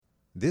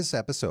This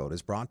episode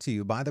is brought to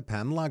you by the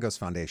Pan Lagos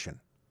Foundation.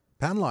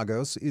 Pan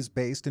Lagos is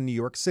based in New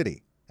York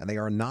City, and they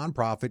are a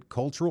nonprofit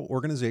cultural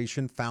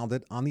organization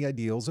founded on the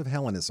ideals of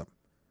Hellenism,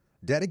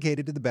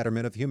 dedicated to the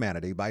betterment of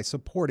humanity by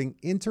supporting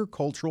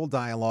intercultural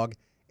dialogue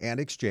and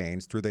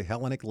exchange through the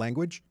Hellenic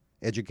language,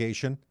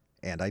 education,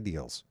 and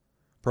ideals,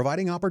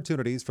 providing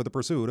opportunities for the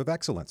pursuit of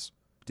excellence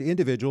to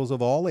individuals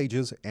of all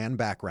ages and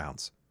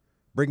backgrounds.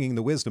 Bringing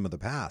the wisdom of the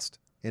past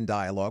in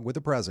dialogue with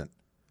the present,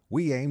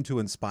 we aim to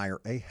inspire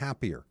a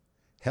happier,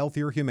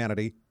 healthier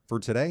humanity for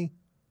today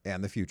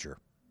and the future.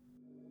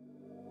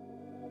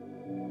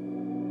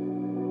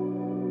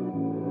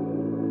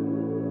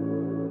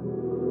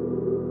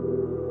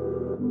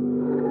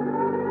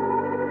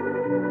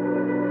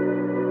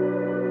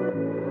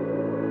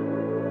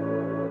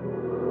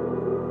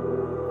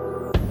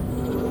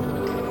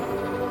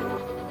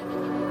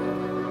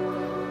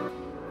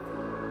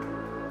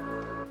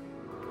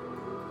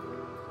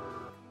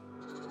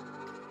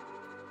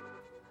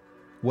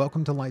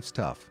 Welcome to Life's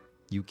Tough.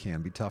 You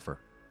can be tougher.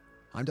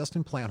 I'm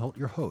Dustin Plantholt,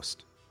 your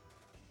host.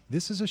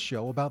 This is a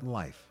show about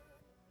life.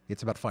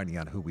 It's about finding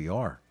out who we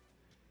are.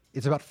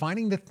 It's about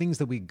finding the things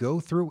that we go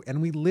through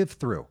and we live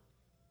through,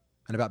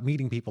 and about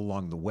meeting people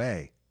along the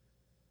way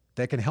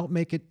that can help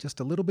make it just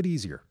a little bit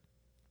easier.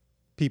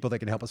 People that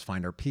can help us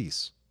find our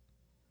peace.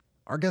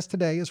 Our guest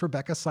today is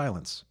Rebecca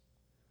Silence.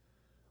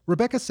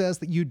 Rebecca says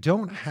that you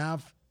don't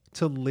have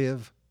to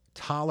live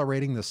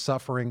tolerating the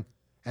suffering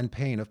and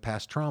pain of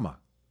past trauma.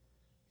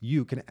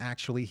 You can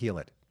actually heal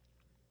it.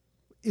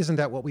 Isn't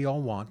that what we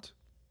all want?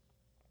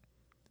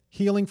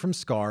 Healing from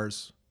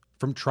scars,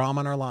 from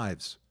trauma in our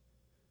lives,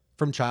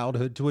 from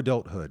childhood to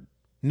adulthood.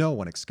 No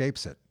one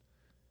escapes it.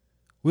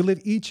 We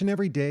live each and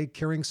every day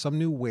carrying some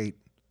new weight,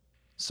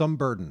 some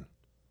burden,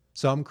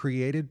 some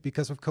created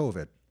because of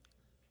COVID,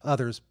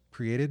 others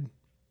created,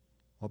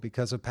 well,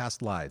 because of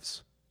past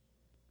lives.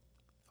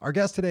 Our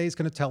guest today is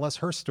going to tell us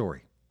her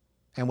story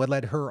and what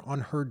led her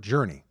on her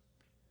journey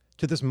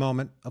to this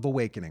moment of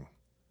awakening,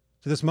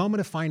 to this moment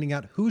of finding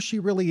out who she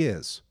really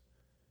is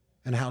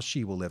and how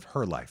she will live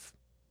her life.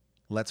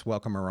 Let's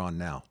welcome her on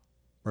now.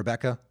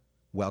 Rebecca,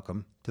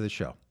 welcome to the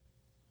show.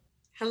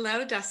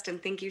 Hello, Dustin.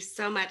 Thank you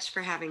so much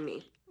for having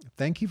me.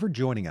 Thank you for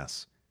joining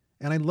us.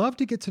 And I'd love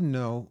to get to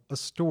know a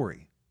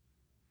story.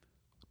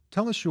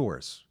 Tell us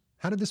yours.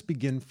 How did this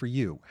begin for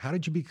you? How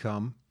did you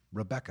become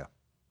Rebecca?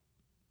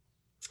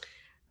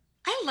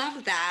 I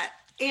love that.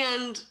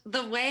 And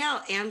the way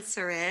I'll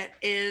answer it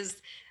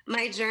is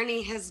my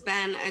journey has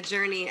been a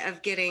journey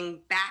of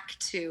getting back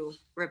to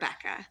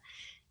Rebecca.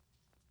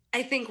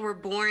 I think we're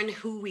born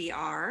who we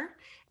are,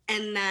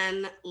 and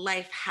then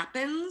life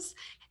happens,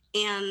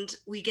 and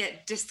we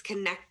get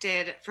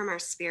disconnected from our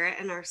spirit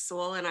and our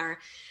soul and our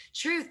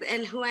truth.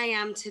 And who I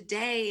am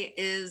today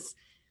is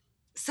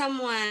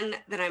someone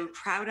that I'm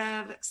proud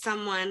of,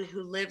 someone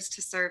who lives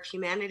to serve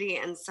humanity,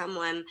 and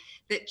someone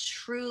that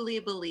truly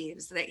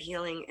believes that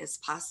healing is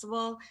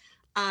possible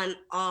on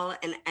all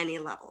and any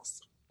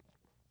levels.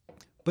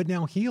 But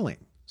now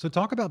healing. So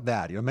talk about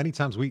that. Many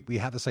times we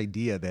have this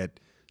idea that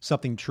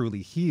something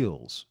truly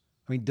heals.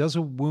 I mean, does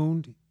a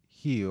wound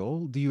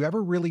heal? Do you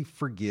ever really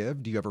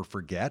forgive? Do you ever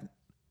forget?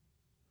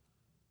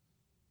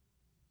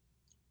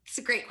 It's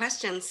a great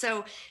question.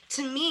 So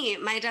to me,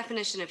 my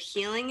definition of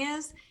healing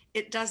is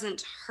it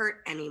doesn't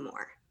hurt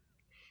anymore.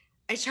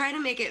 I try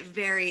to make it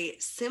very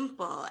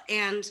simple.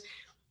 And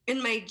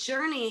my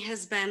journey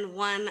has been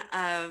one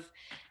of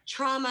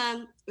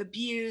trauma,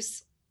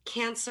 abuse,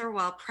 cancer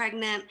while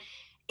pregnant.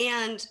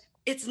 And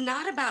it's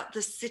not about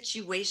the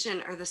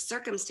situation or the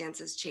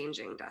circumstances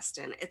changing,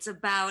 Dustin. It's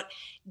about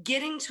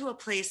getting to a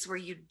place where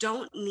you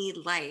don't need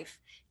life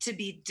to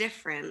be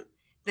different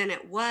than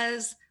it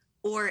was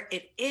or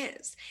it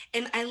is.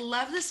 And I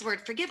love this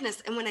word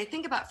forgiveness. And when I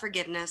think about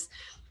forgiveness,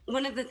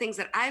 one of the things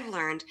that I've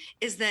learned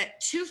is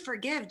that to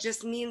forgive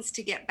just means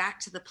to get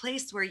back to the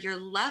place where you're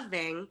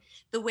loving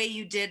the way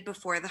you did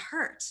before the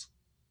hurt.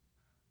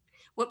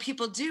 What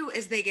people do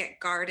is they get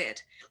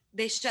guarded.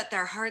 They shut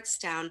their hearts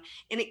down,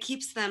 and it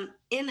keeps them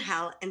in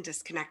hell and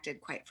disconnected,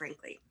 quite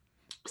frankly.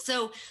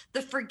 So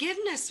the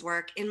forgiveness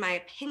work, in my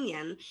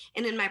opinion,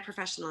 and in my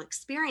professional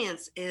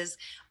experience, is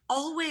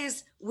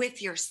always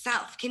with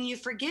yourself. Can you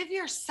forgive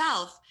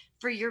yourself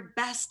for your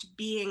best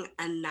being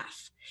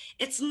enough?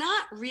 It's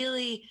not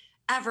really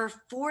ever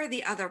for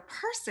the other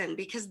person,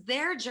 because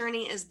their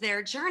journey is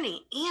their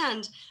journey.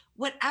 And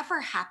whatever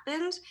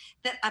happened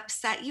that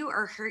upset you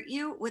or hurt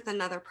you with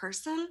another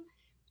person,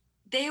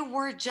 they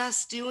were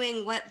just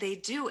doing what they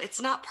do.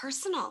 It's not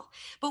personal,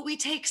 but we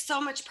take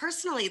so much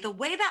personally. The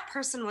way that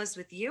person was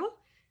with you,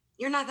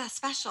 you're not that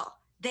special.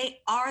 They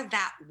are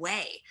that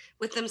way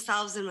with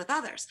themselves and with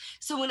others.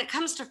 So when it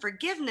comes to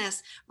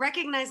forgiveness,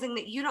 recognizing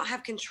that you don't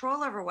have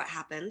control over what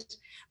happened,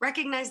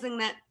 recognizing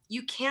that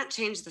you can't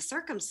change the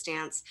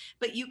circumstance,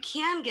 but you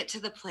can get to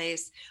the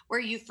place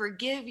where you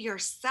forgive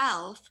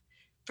yourself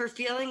for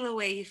feeling the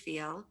way you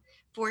feel,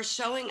 for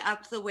showing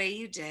up the way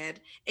you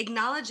did,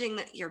 acknowledging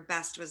that your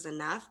best was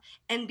enough,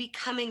 and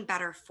becoming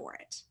better for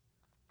it.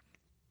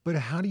 But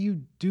how do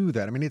you do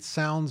that? I mean, it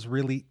sounds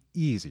really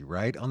easy,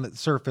 right? On the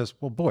surface,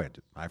 well, boy,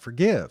 I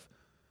forgive.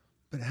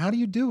 But how do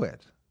you do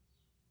it?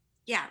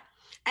 Yeah.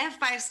 I have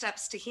 5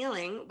 steps to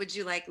healing. Would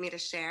you like me to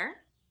share?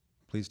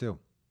 Please do.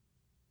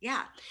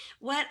 Yeah.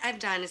 What I've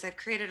done is I've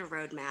created a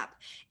roadmap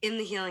in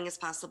the Healing is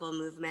Possible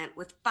movement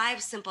with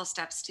 5 simple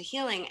steps to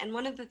healing. And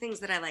one of the things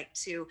that I like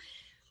to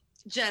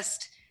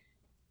just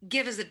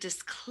give as a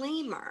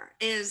disclaimer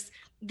is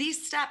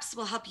these steps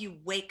will help you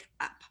wake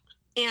up.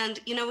 And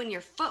when your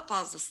foot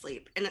falls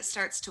asleep and it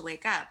starts to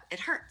wake up, it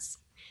hurts.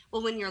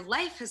 Well, when your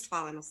life has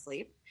fallen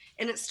asleep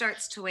and it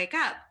starts to wake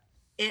up,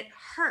 it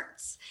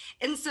hurts.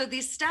 And so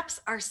these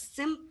steps are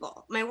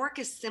simple. My work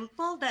is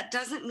simple. That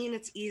doesn't mean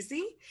it's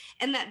easy.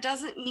 And that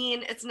doesn't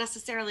mean it's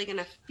necessarily going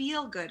to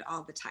feel good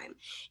all the time.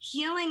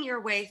 Healing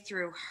your way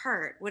through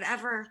hurt,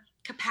 whatever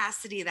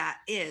capacity that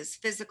is,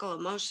 physical,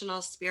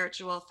 emotional,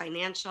 spiritual,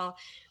 financial,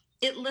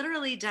 it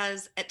literally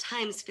does at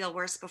times feel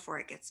worse before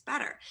it gets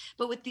better.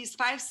 But with these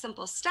 5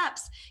 simple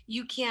steps,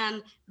 you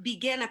can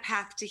begin a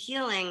path to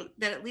healing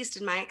that, at least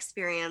in my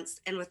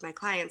experience and with my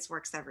clients,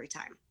 works every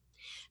time.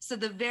 So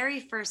the very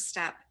first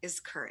step is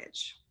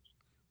courage.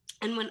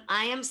 And when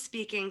I am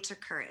speaking to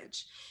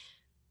courage,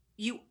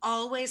 you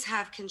always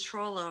have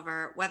control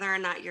over whether or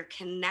not you're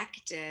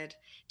connected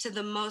to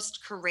the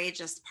most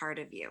courageous part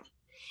of you.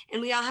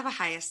 And we all have a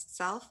highest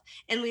self,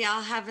 and we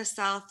all have a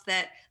self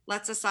that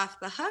lets us off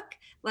the hook,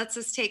 lets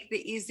us take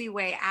the easy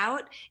way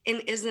out,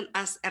 and isn't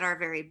us at our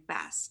very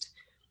best.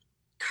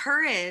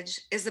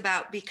 Courage is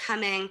about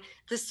becoming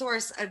the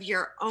source of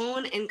your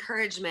own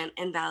encouragement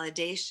and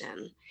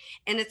validation.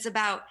 And it's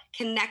about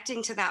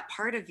connecting to that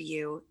part of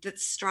you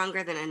that's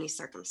stronger than any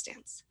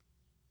circumstance.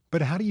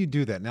 But how do you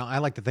do that? Now, I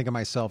like to think of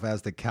myself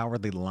as the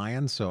cowardly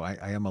lion, so I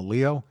am a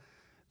Leo,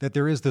 that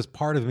there is this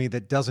part of me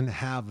that doesn't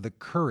have the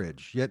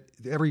courage, yet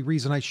every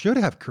reason I should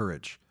have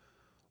courage.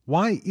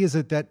 Why is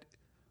it that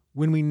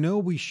when we know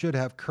we should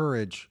have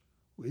courage,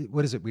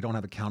 what is it? We don't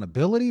have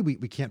accountability? We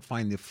can't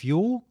find the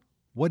fuel?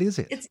 What is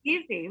it? It's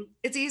easy.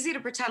 It's easy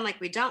to pretend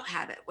like we don't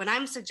have it. What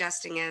I'm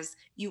suggesting is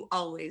you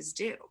always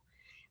do,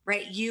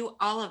 right? You,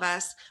 all of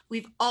us,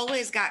 we've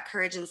always got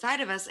courage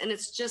inside of us. And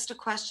it's just a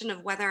question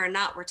of whether or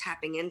not we're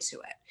tapping into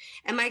it.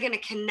 Am I going to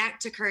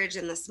connect to courage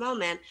in this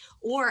moment?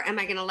 Or am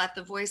I going to let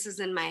the voices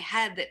in my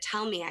head that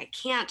tell me I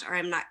can't or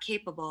I'm not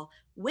capable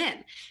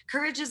win?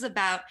 Courage is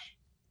about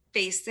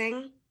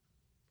facing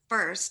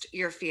first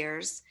your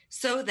fears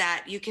so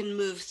that you can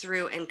move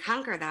through and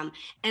conquer them.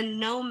 And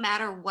no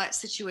matter what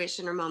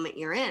situation or moment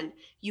you're in,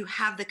 you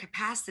have the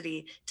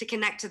capacity to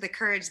connect to the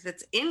courage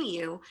that's in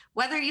you,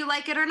 whether you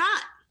like it or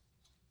not.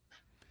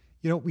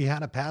 We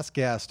had a past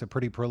guest, a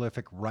pretty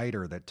prolific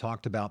writer, that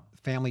talked about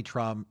family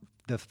trauma,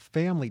 the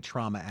family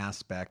trauma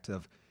aspect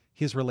of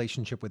his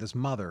relationship with his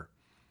mother,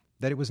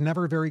 that it was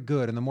never very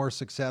good. And the more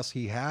success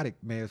he had, it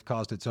may have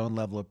caused its own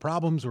level of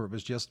problems, or it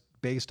was just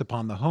based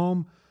upon the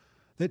home.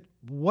 That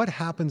what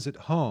happens at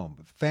home,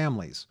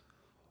 families,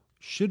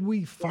 should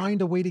we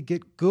find a way to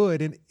get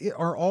good? And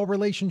are all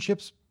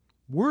relationships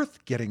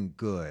worth getting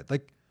good?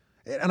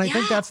 And I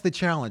think that's the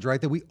challenge,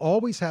 right? That we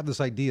always have this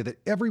idea that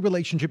every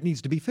relationship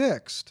needs to be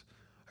fixed.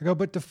 I go,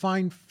 but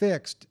define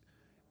fixed.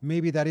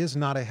 Maybe that is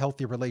not a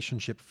healthy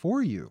relationship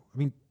for you. I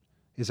mean,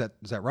 is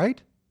that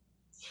right?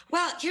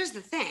 Well, here's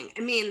the thing.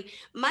 I mean,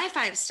 my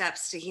 5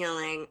 steps to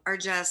healing are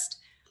just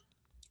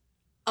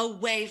a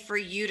way for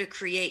you to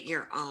create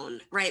your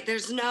own, right?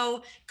 There's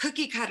no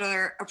cookie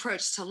cutter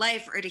approach to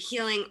life or to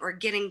healing or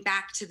getting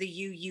back to the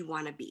you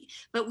want to be.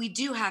 But we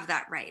do have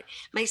that right.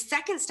 My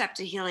second step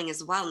to healing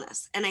is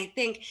wellness. And I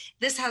think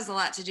this has a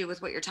lot to do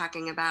with what you're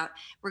talking about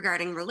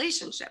regarding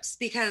relationships,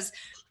 because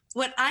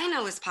what I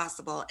know is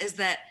possible is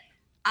that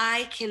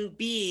I can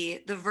be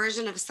the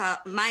version of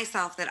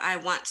myself that I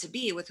want to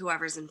be with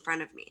whoever's in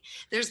front of me.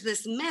 There's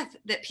this myth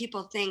that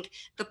people think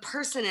the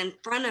person in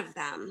front of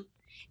them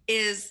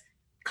is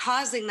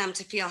causing them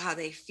to feel how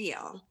they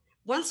feel.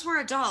 Once we're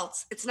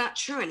adults, it's not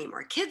true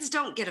anymore. Kids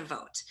don't get a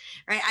vote,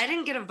 right? I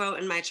didn't get a vote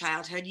in my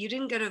childhood. You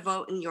didn't get a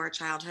vote in your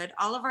childhood.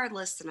 All of our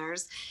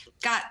listeners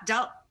got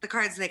dealt the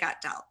cards they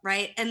got dealt,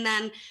 right? And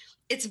then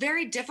it's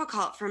very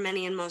difficult for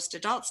many and most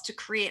adults to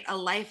create a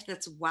life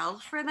that's well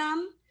for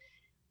them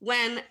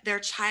when their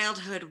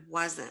childhood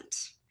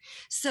wasn't.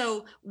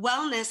 So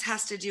wellness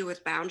has to do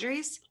with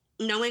boundaries,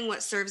 knowing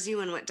what serves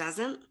you and what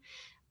doesn't.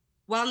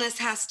 Wellness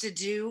has to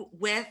do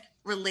with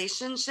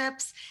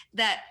relationships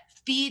that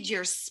feed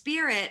your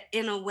spirit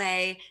in a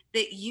way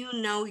that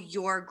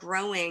you're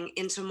growing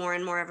into more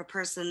and more of a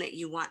person that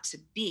you want to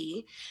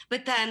be.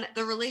 But then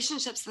the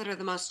relationships that are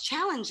the most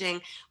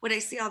challenging, what I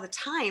see all the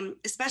time,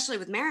 especially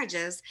with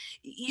marriages,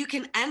 you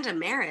can end a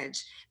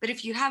marriage, but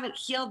if you haven't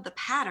healed the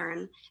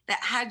pattern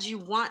that had you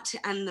want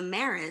to end the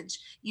marriage,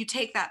 you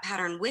take that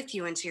pattern with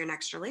you into your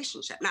next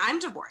relationship. Now, I'm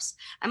divorced.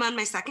 I'm on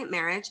my second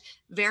marriage,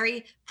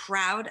 very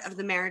proud of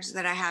the marriage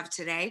that I have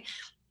today.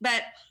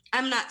 But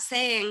I'm not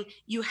saying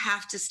you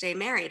have to stay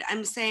married.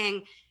 I'm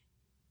saying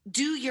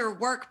do your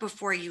work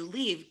before you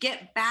leave.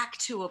 Get back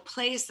to a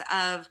place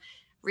of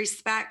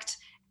respect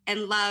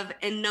and love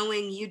and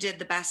knowing you did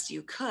the best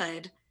you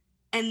could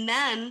And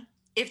then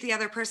if the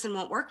other person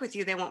won't work with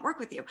you, they won't work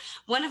with you.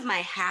 One of my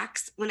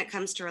hacks when it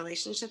comes to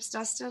relationships,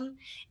 Dustin,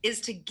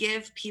 is to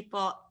give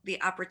people the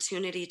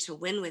opportunity to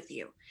win with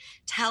you.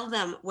 Tell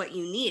them what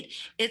you need.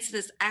 It's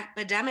this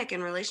epidemic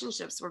in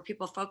relationships where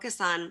people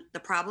focus on the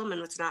problem and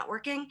what's not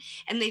working,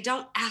 and they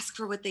don't ask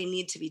for what they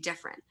need to be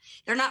different.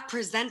 They're not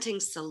presenting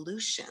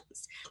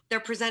solutions. They're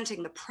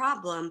presenting the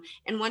problem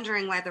and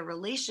wondering why the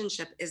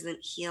relationship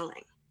isn't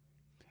healing.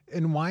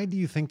 And why do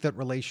you think that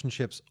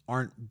relationships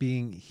aren't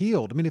being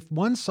healed? I mean, if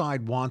one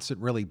side wants it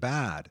really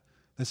bad,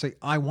 they say,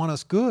 I want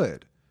us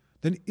good,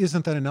 then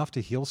isn't that enough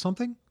to heal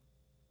something?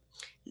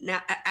 No,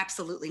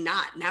 absolutely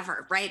not.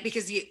 Never. Right.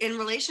 Because in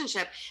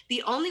relationship,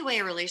 the only way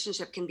a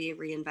relationship can be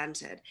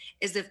reinvented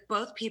is if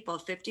both people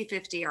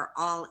 50-50 are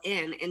all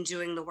in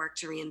doing the work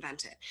to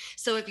reinvent it.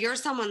 So if you're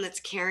someone that's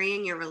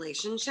carrying your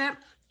relationship,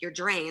 you're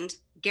drained,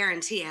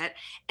 guarantee it.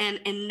 And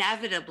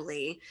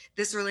inevitably,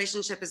 this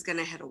relationship is going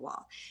to hit a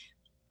wall.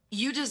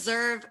 You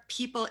deserve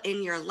people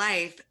in your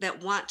life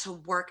that want to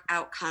work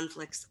out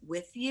conflicts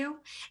with you.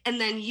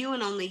 And then you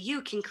and only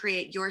you can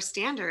create your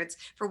standards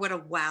for what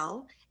a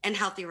well and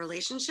healthy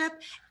relationship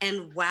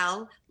and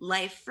well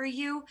life for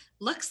you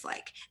looks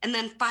like. And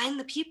then find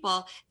the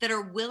people that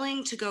are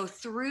willing to go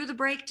through the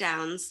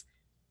breakdowns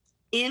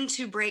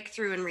into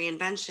breakthrough and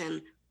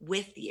reinvention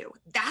with you.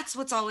 That's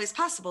what's always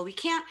possible. We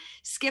can't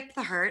skip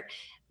the hurt.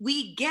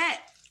 We get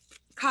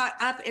caught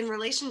up in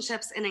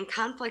relationships and in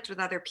conflict with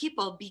other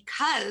people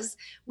because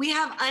we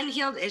have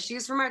unhealed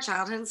issues from our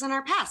childhoods and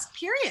our past,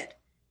 period.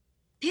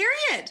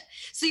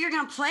 So you're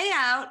going to play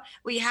out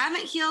what you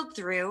haven't healed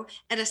through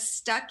at a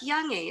stuck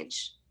young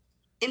age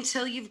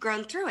until you've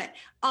grown through it.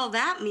 All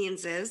that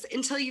means is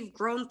until you've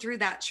grown through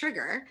that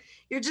trigger,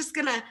 you're just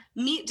going to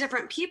meet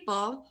different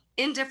people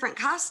in different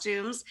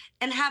costumes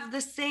and have the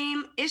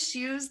same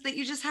issues that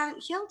you just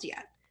haven't healed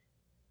yet.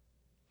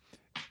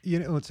 You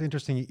know, it's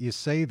interesting you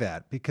say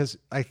that because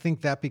I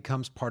think that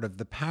becomes part of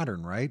the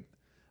pattern, right?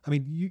 I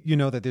mean, you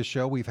know that this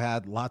show, we've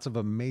had lots of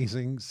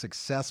amazing,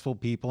 successful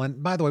people.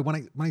 And by the way,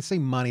 when I say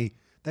money,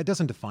 that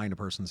doesn't define a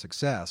person's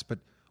success, but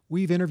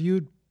we've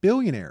interviewed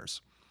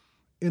billionaires.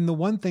 And the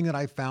one thing that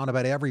I found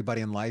about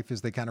everybody in life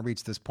is they kind of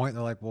reach this point. And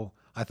they're like, well,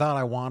 I thought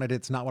I wanted it.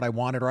 It's not what I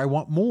wanted, or I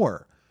want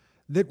more.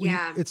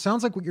 It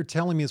sounds like what you're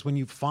telling me is when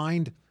you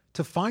find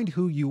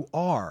who you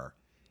are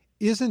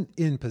isn't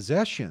in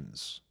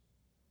possessions.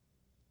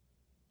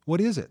 What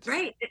is it?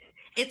 Right.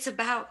 It's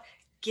about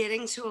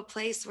getting to a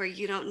place where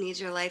you don't need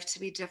your life to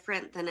be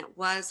different than it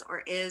was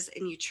or is,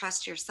 and you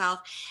trust yourself.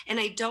 And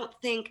I don't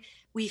think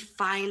we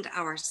find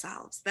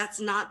ourselves. That's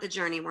not the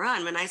journey we're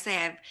on. When I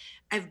say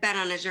I've been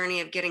on a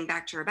journey of getting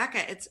back to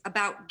Rebecca, it's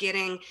about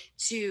getting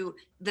to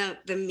the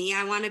me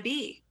I want to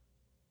be.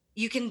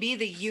 You can be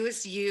the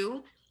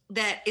you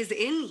that is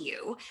in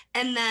you.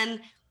 And then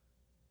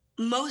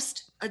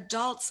most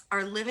adults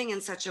are living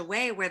in such a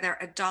way where their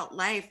adult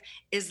life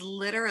is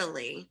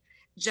literally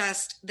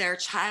just their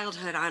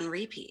childhood on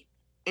repeat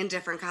in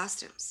different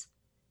costumes.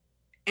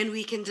 And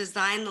we can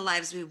design the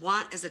lives we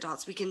want as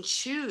adults. We can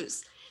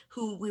choose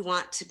who we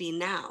want to be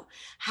now,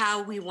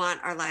 how we want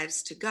our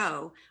lives to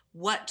go,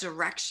 what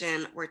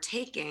direction we're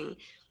taking.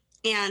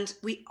 And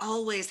we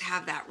always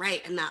have that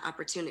right and that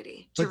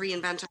opportunity to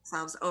reinvent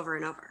ourselves over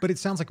and over. But it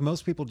sounds like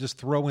most people just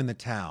throw in the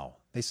towel.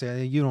 They say,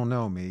 hey, you don't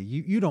know me.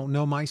 You don't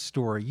know my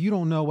story. You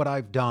don't know what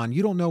I've done.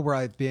 You don't know where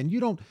I've been.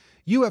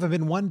 You haven't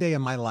been one day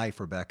in my life,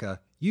 Rebecca.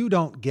 You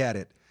don't get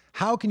it.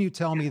 How can you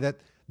tell me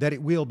that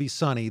it will be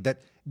sunny, that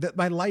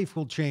my life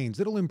will change,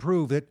 that it'll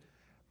improve, that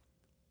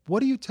what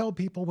do you tell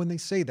people when they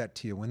say that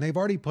to you? When they've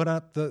already put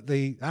up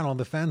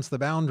the fence, the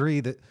boundary,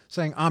 that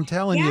saying, I'm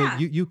telling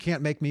you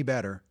can't make me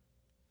better.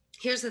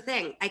 Here's the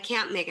thing. I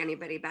can't make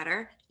anybody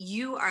better.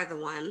 You are the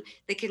one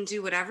that can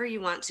do whatever you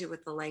want to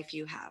with the life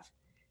you have,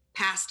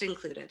 past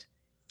included,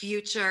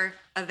 future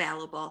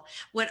available.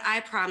 What I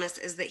promise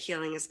is that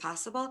healing is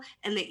possible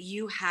and that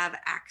you have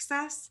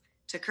access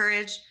to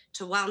courage,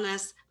 to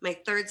wellness. My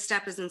third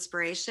step is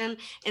inspiration.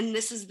 And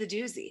this is the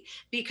doozy,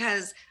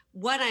 because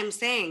what I'm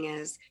saying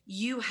is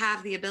you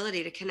have the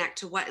ability to connect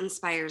to what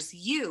inspires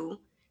you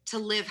to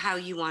live how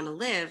you want to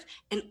live.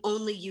 And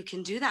only you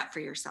can do that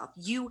for yourself.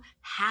 You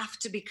have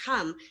to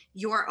become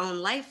your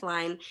own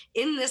lifeline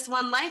in this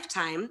one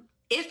lifetime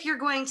if you're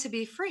going to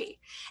be free.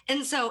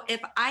 And so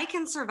if I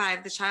can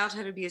survive the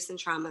childhood abuse and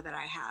trauma that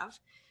I have,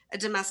 a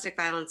domestic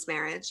violence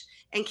marriage,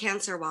 and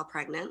cancer while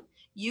pregnant,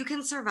 you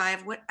can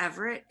survive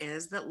whatever it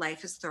is that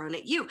life has thrown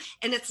at you.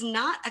 And it's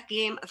not a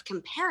game of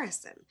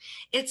comparison.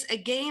 It's a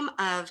game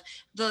of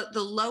the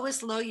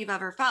lowest low you've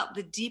ever felt,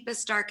 the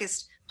deepest,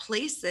 darkest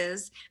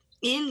places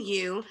in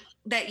you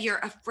that you're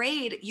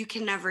afraid you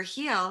can never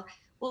heal.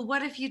 Well,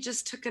 what if you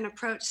just took an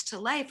approach to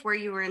life where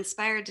you were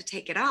inspired to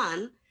take it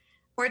on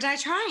or die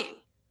trying?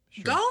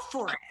 Sure. Go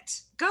for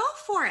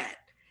it.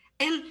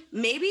 And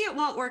maybe it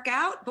won't work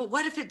out, but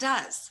what if it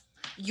does?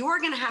 You're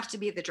going to have to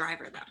be the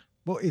driver though.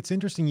 Well, it's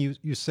interesting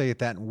you say it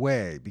that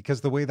way,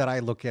 because the way that I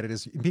look at it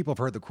is, people have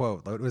heard the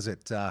quote, what was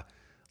it?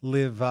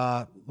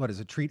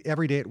 Treat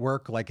every day at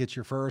work like it's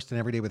your first and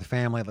every day with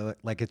family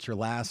like it's your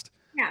last.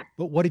 Yeah.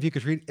 But what if you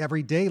could treat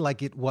every day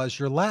like it was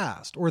your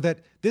last, or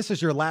that this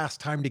is your last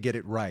time to get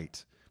it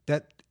right?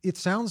 That it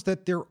sounds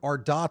that there are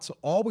dots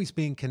always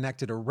being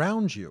connected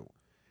around you.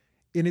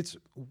 And it's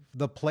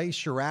the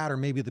place you're at, or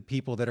maybe the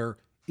people that are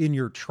in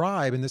your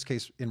tribe, in this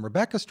case, in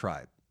Rebecca's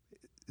tribe.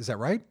 Is that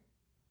right?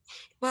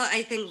 Well,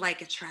 I think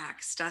like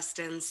attracts,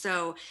 Dustin.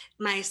 So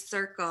my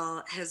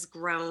circle has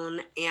grown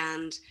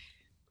and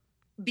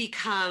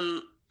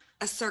become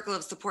a circle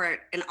of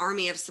support, an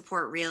army of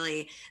support,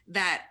 really,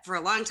 that for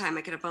a long time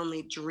I could have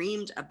only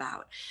dreamed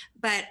about.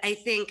 But I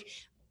think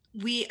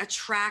we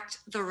attract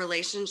the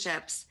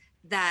relationships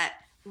that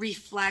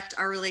reflect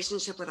our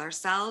relationship with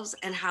ourselves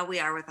and how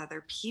we are with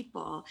other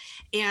people.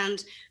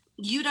 And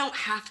you don't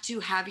have to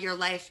have your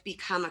life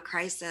become a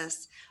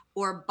crisis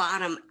or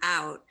bottom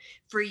out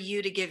for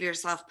you to give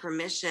yourself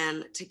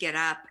permission to get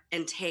up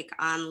and take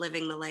on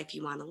living the life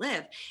you want to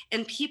live.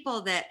 And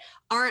people that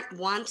aren't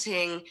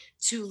wanting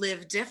to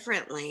live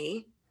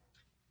differently,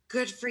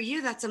 good for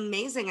you. That's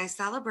amazing. I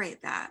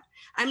celebrate that.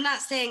 I'm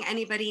not saying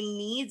anybody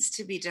needs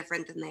to be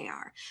different than they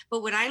are,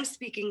 but what I'm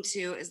speaking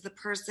to is the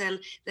person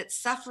that's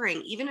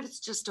suffering, even if it's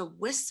just a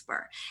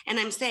whisper. And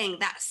I'm saying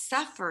that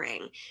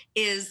suffering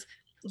is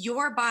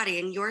your body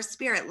and your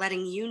spirit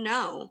letting you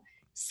know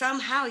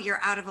somehow you're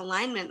out of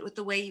alignment with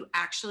the way you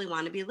actually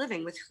want to be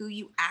living, with who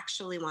you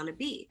actually want to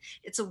be.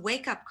 It's a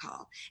wake-up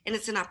call, and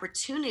it's an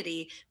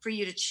opportunity for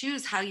you to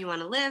choose how you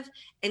want to live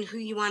and who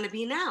you want to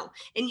be now.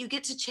 And you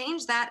get to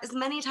change that as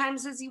many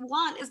times as you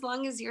want, as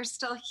long as you're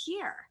still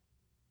here.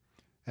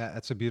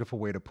 That's a beautiful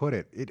way to put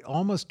it. It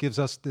almost gives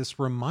us this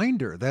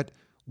reminder that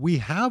we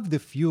have the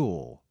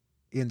fuel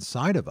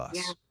inside of us.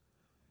 Yeah.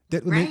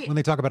 That when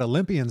they talk about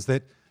Olympians,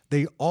 that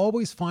they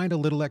always find a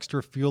little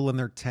extra fuel in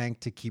their tank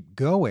to keep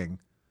going.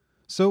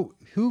 So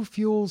who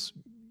fuels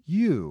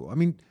you? I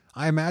mean,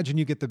 I imagine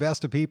you get the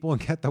best of people and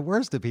get the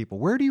worst of people.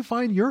 Where do you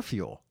find your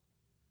fuel?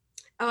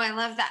 Oh, I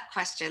love that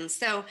question.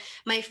 So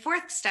my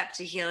fourth step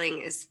to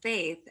healing is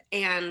faith.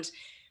 And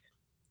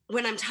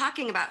when I'm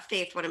talking about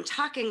faith, what I'm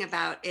talking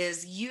about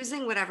is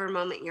using whatever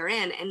moment you're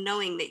in and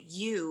knowing that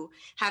you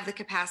have the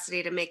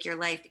capacity to make your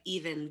life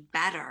even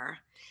better.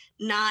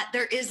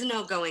 There is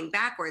no going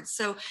backwards.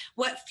 So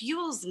what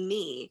fuels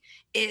me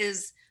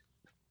is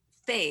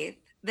faith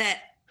that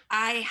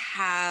I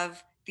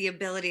have the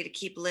ability to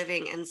keep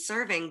living and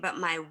serving, but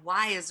my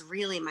why is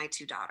really my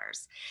two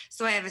daughters.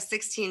 So I have a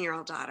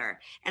 16-year-old daughter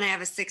and I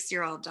have a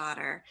 6-year-old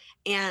daughter.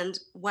 And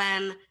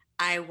when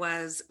I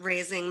was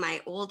raising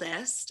my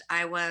oldest,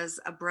 I was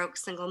a broke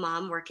single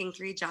mom working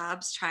 3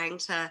 jobs, trying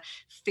to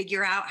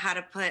figure out how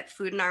to put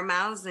food in our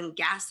mouths and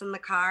gas in the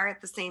car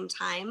at the same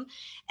time.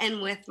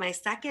 And with my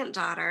second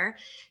daughter,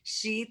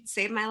 she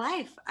saved my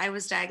life. I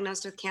was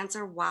diagnosed with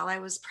cancer while I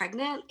was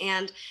pregnant.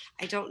 And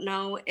I don't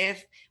know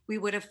if we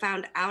would have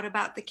found out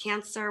about the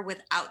cancer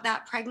without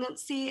that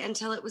pregnancy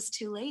until it was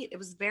too late. It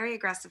was very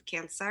aggressive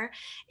cancer.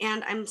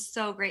 And I'm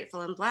so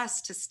grateful and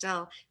blessed to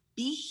still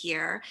be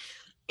here.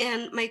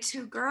 And my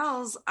 2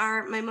 girls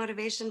are my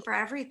motivation for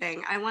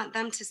everything. I want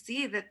them to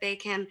see that they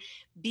can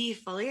be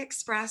fully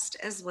expressed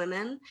as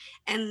women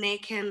and they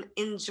can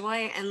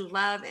enjoy and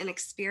love and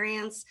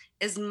experience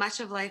as much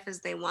of life as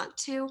they want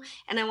to.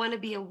 And I want to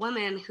be a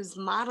woman who's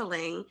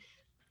modeling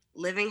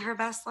living her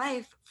best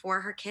life for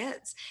her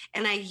kids.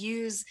 And I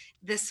use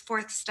this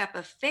fourth step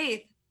of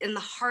faith in the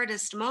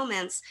hardest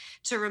moments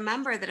to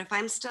remember that if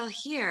I'm still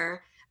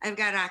here, I've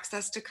got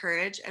access to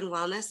courage and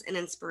wellness and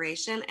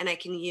inspiration, and I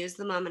can use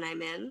the moment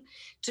I'm in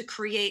to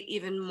create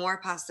even more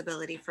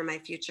possibility for my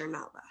future,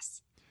 not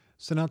less.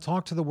 So now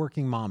talk to the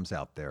working moms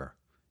out there.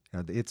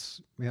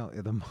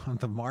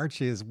 The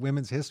March is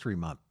Women's History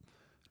Month.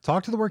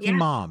 Talk to the working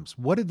moms.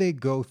 What did they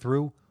go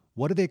through?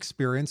 What did they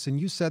experience?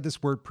 And you said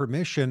this word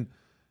permission.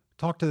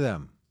 Talk to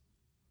them.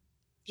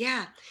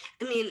 Yeah.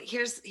 I mean,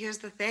 here's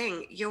the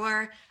thing.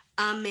 You're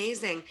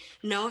amazing.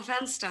 No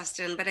offense,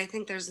 Dustin, but I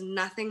think there's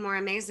nothing more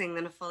amazing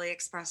than a fully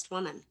expressed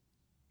woman.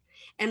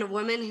 And a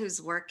woman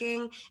who's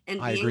working and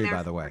being I agree, there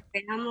by the way.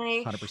 for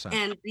family 100%.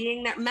 and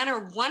being there. Men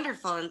are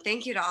wonderful. And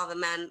thank you to all the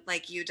men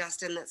like you,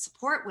 Dustin, that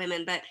support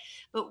women.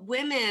 But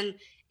women,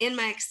 in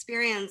my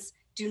experience,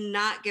 do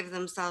not give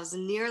themselves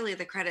nearly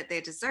the credit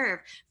they deserve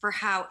for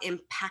how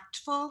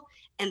impactful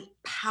and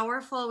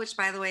powerful, which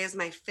by the way is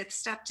my 5th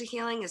step to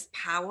healing, is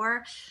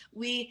power.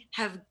 We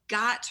have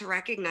got to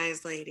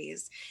recognize,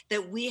 ladies,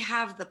 that we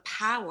have the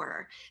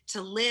power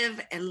to live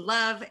and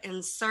love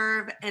and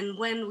serve. And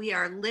when we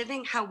are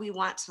living how we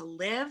want to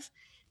live,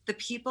 the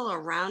people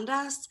around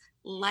us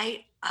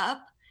light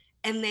up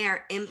and they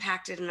are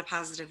impacted in a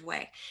positive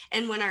way.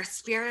 And when our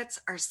spirits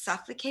are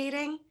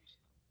suffocating,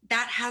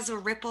 that has a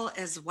ripple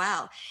as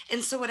well.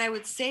 And so what I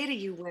would say to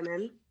you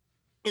women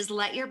is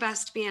let your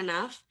best be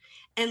enough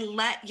and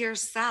let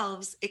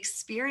yourselves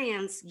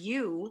experience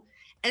you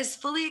as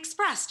fully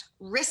expressed.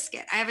 Risk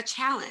it. I have a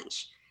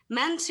challenge.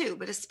 Men too,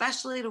 but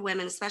especially to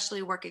women,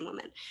 especially working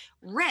women.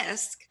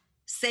 Risk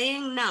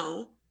saying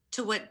no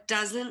to what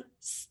doesn't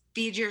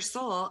feed your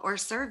soul or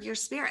serve your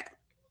spirit.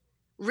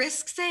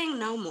 Risk saying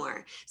no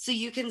more so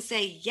you can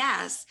say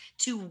yes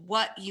to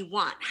what you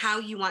want, how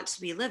you want to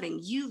be living.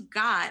 You've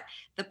got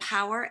the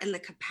power and the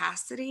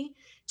capacity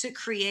to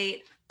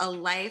create a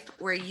life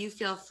where you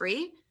feel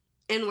free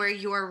and where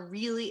you're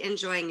really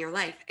enjoying your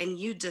life. And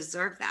you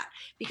deserve that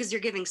because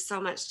you're giving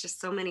so much to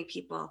so many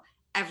people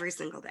every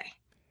single day.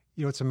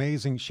 You know, it's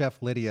amazing.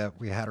 Chef Lydia,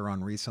 we had her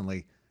on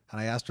recently,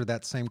 and I asked her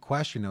that same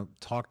question.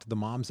 Talk to the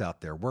moms out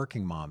there,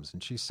 working moms.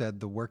 And she said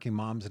the working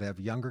moms that have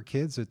younger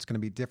kids, it's going to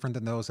be different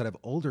than those that have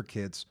older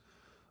kids.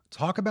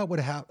 Talk about what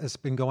has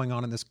been going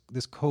on in this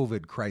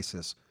COVID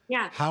crisis.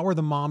 Yeah. How are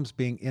the moms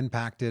being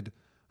impacted?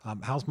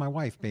 How's my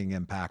wife being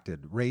impacted?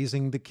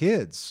 Raising the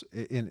kids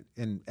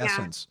in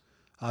essence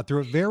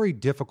through a very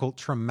difficult,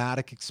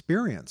 traumatic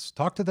experience.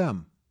 Talk to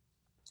them.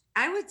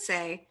 I would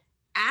say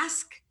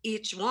ask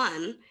each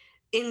one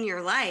in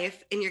your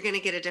life and you're going to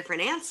get a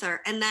different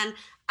answer. And then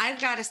I've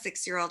got a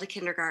 6-year-old, a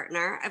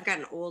kindergartner. I've got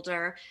an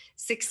older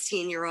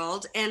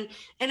 16-year-old. And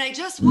I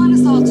just want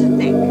us all to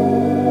think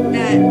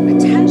that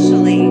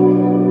potentially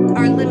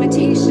our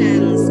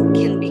limitations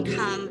can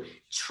become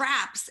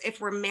traps if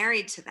we're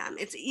married to them.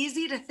 It's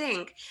easy to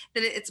think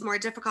that it's more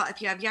difficult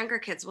if you have younger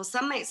kids. Well,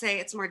 some might say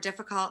it's more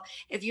difficult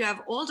if you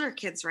have older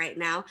kids right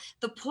now.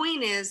 The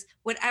point is,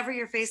 whatever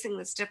you're facing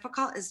that's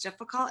difficult is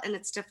difficult, and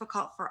it's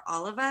difficult for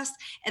all of us.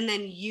 And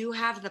then you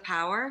have the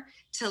power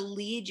to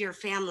lead your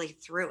family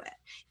through it.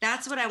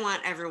 That's what I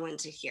want everyone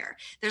to hear.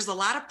 There's a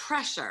lot of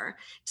pressure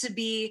to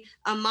be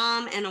a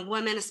mom and a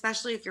woman,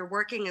 especially if you're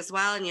working as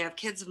well and you have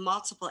kids of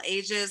multiple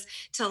ages,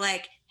 to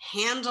like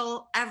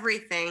handle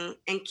everything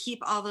and keep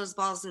all those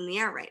balls in the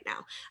air right now.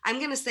 I'm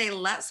going to say,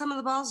 let some of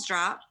the balls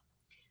drop,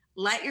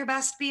 let your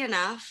best be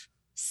enough.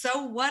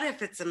 So what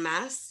if it's a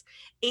mess?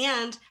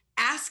 And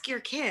ask your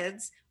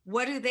kids,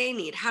 what do they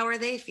need? How are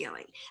they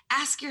feeling?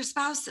 Ask your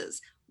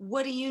spouses,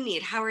 what do you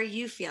need? How are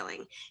you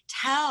feeling?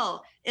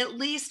 Tell at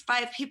least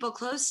 5 people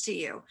close to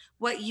you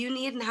what you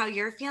need and how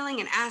you're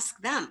feeling, and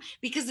ask them,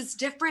 because it's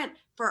different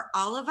for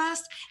all of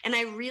us. And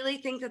I really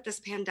think that this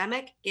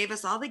pandemic gave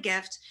us all the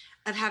gift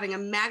of having a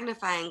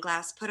magnifying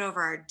glass put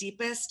over our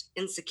deepest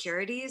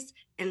insecurities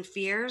and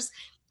fears.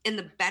 And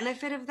the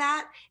benefit of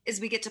that is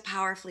we get to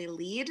powerfully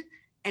lead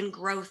and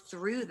grow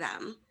through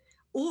them.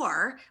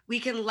 Or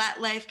we can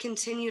let life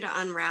continue to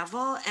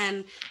unravel,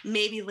 and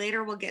maybe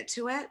later we'll get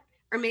to it.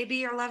 Or maybe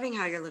you're loving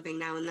how you're living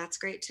now, and that's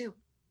great too.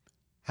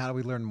 How do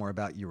we learn more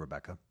about you,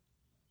 Rebecca?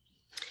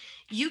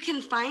 You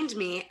can find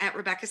me at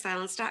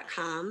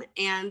RebeccaSilence.com,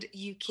 and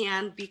you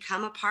can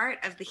become a part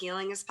of the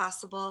Healing is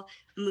Possible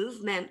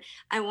movement.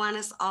 I want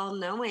us all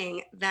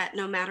knowing that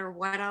no matter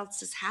what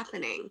else is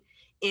happening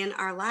in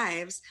our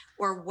lives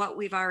or what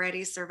we've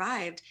already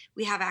survived,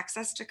 we have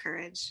access to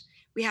courage.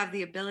 We have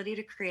the ability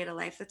to create a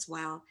life that's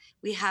well.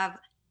 We have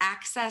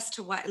access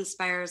to what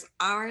inspires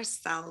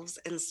ourselves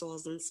and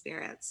souls and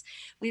spirits.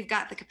 We've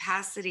got the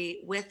capacity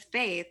with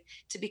faith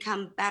to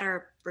become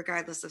better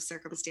regardless of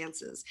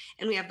circumstances.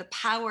 And we have the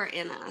power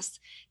in us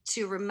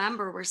to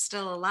remember we're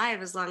still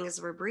alive as long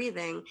as we're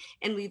breathing.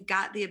 And we've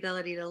got the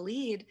ability to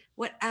lead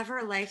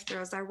whatever life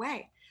throws our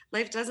way.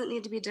 Life doesn't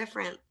need to be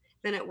different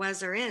than it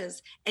was or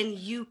is. And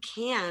you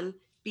can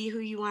be who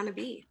you want to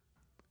be.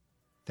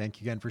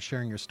 Thank you again for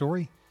sharing your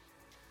story.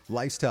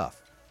 Life's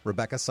tough.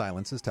 Rebecca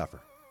Silence is tougher.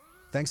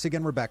 Thanks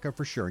again, Rebecca,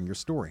 for sharing your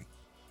story.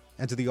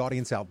 And to the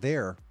audience out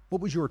there,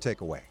 what was your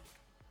takeaway?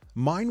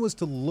 Mine was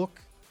to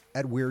look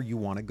at where you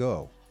want to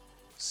go.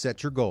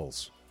 Set your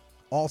goals.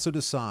 Also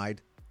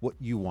decide what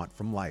you want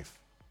from life.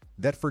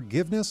 That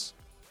forgiveness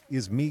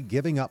is me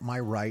giving up my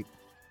right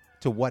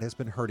to what has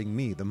been hurting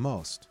me the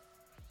most.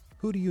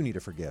 Who do you need to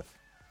forgive?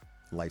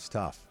 Life's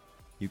tough.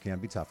 You can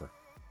be tougher.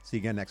 See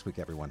you again next week,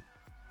 everyone.